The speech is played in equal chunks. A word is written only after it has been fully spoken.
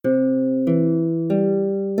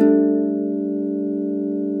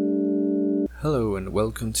Hello and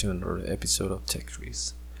welcome to another episode of Tech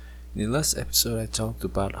Trees. In the last episode I talked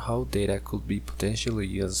about how data could be potentially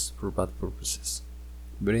used for bad purposes.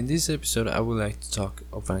 But in this episode I would like to talk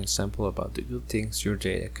of an example about the good things your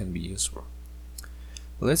data can be used for.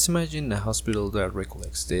 Let's imagine a hospital that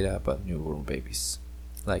recollects data about newborn babies,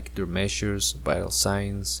 like their measures, vital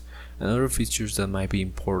signs, and other features that might be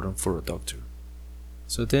important for a doctor.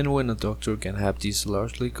 So then when a doctor can have this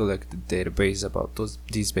largely collected database about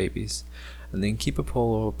these babies, and then keep a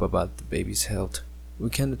follow-up about the baby's health, we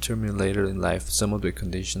can determine later in life some of the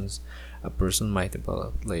conditions a person might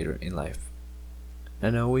develop later in life.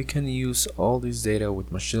 And now we can use all this data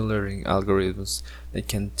with machine learning algorithms that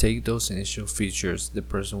can take those initial features the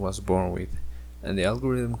person was born with, and the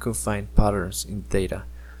algorithm could find patterns in data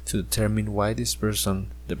to determine why this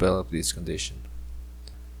person developed this condition.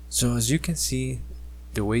 So as you can see,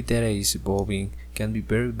 the way data is evolving can be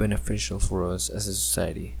very beneficial for us as a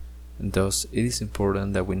society, and thus it is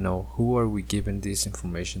important that we know who are we giving this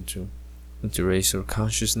information to, and to raise our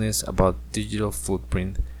consciousness about the digital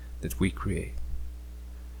footprint that we create.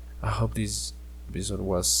 I hope this episode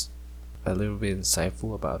was a little bit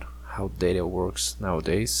insightful about how data works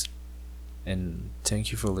nowadays, and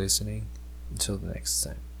thank you for listening. Until the next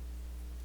time.